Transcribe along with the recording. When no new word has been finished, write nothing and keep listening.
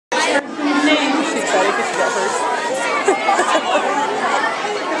person's name. She's excited because she got hers.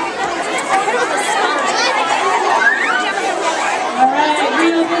 All right,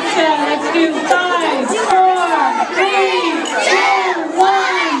 real Vista. Let's do 5, 4, 3, 2, 1.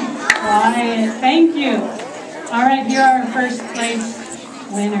 Quiet. Thank you. All right, here are our first place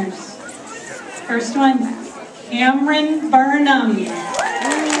winners. First one, Cameron Burnham.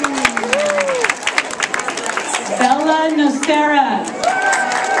 Bella Nocera.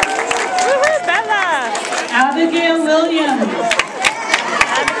 Woohoo, Bella! Abigail Williams.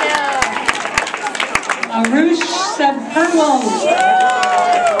 Abigail. Arush Sabperwal.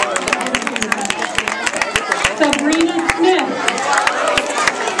 Sabrina Smith.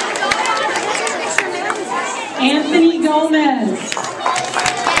 Anthony Gomez.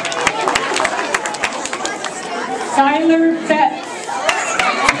 Skylar Betts.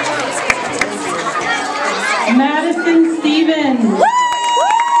 Madison Stevens.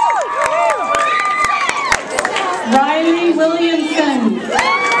 Riley Williamson.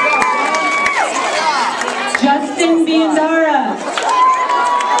 Justin Biandara.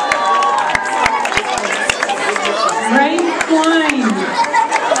 Grace Klein.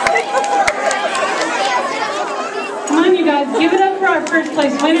 Come on, you guys, give it up for our first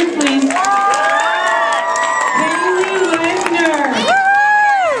place winners, please. Kayley Wagner.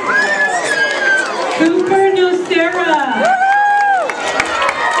 Cooper Nocera.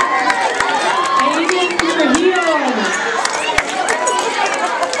 Aiden Trujillo.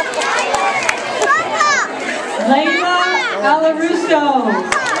 Layla Alaruso.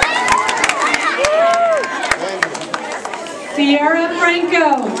 Sierra Franco.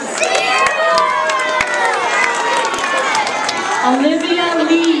 Olivia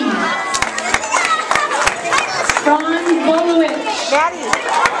Lee. Franz Bolowich. Daddy.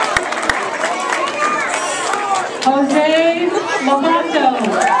 Jose Lobato.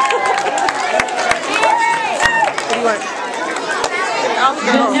 What do you want?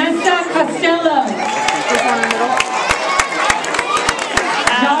 Vanessa Costello. This one in the middle.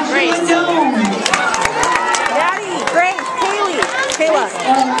 Joshua Dome. Daddy, Grace, Kayley. Kayla. I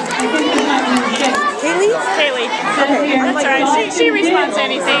think this might be a mistake. Kaylee? Kayley. Says here, That's right. She responds to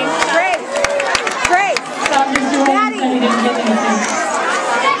anything. Grace. Grace. Daddy. He didn't get anything.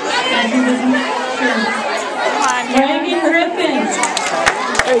 Yeah, he wasn't sure. Come on. Reagan Griffin.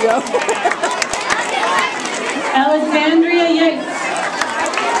 There you go. Alexandria Yates.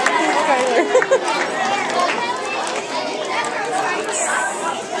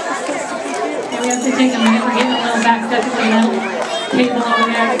 We have to take a minute. We're getting a little backed up to the little table over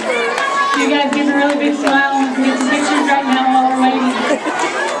there. So you guys give a really big smile and we can get some pictures right now while we're waiting.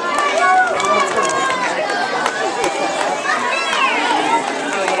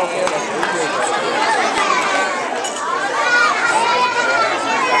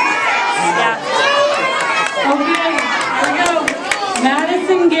 Okay, here we go.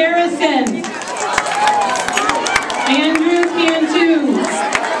 Madison Garrison. Andrew Cantu.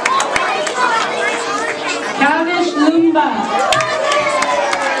 Kavish Lumba.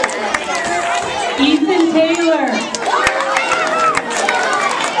 Ethan Taylor.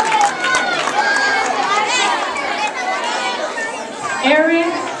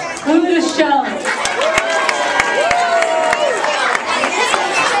 Eric Udashell.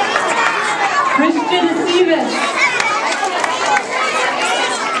 Christian Stevens.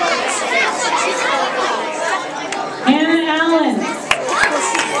 Hannah Allen.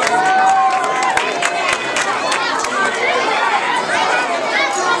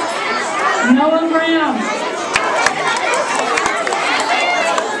 Noah Brown.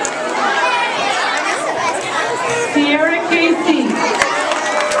 Sierra Casey.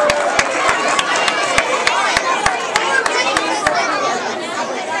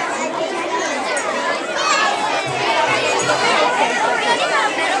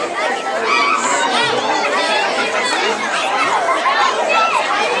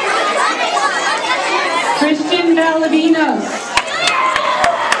 Christian Valadinos.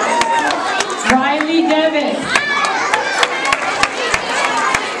 Riley Devitt.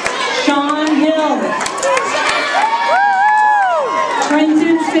 Sean Hill.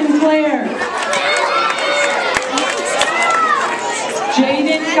 Trenton Sinclair.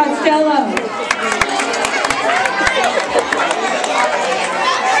 Jaden Costello.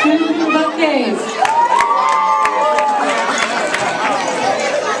 Susan Buckay.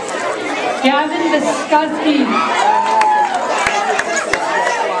 Gavin Viscoski.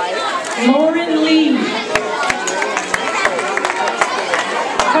 Lauren Lee.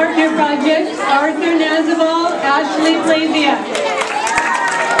 Partner Project, Arthur Nazaval, Ashley Plazia.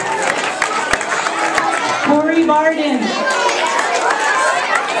 Corey Barden.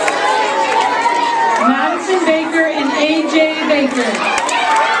 Baker.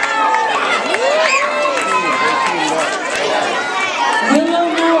 Willow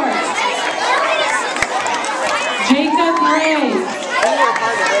Moore. Jacob Ray.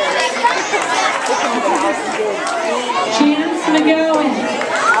 Chance McGowan.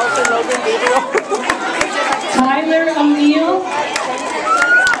 Tyler O'Neill.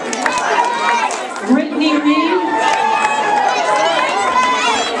 Brittany Reed.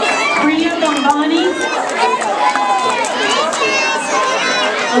 Priya Bombani.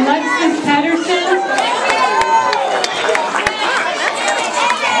 Alexis Patterson.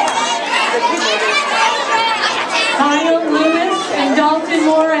 Kyle Lewis and Dalton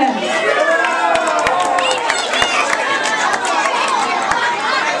Morris.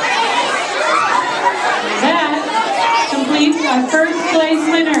 That completes our first place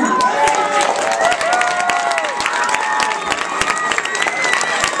winner.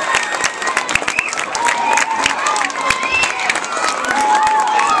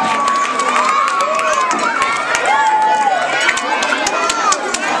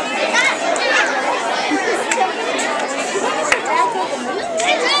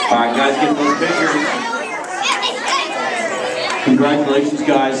 Alright guys, get those pictures. Congratulations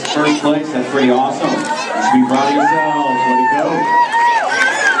guys, first place, that's pretty awesome. You should be proud of yourselves, way to go.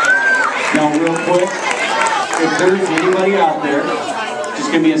 Now real quick, if there's anybody out there, just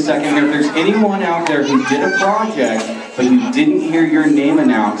give me a second here, if there's anyone out there who did a project, but you didn't hear your name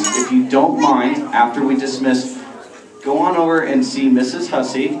announced, if you don't mind, after we dismiss, go on over and see Mrs.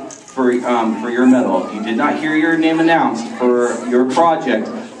 Hussey for your medal. If you did not hear your name announced for your project,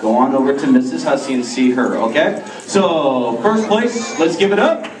 go on over to Mrs. Hussey and see her, okay? So, first place, let's give it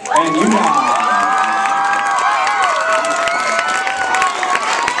up. And you guys.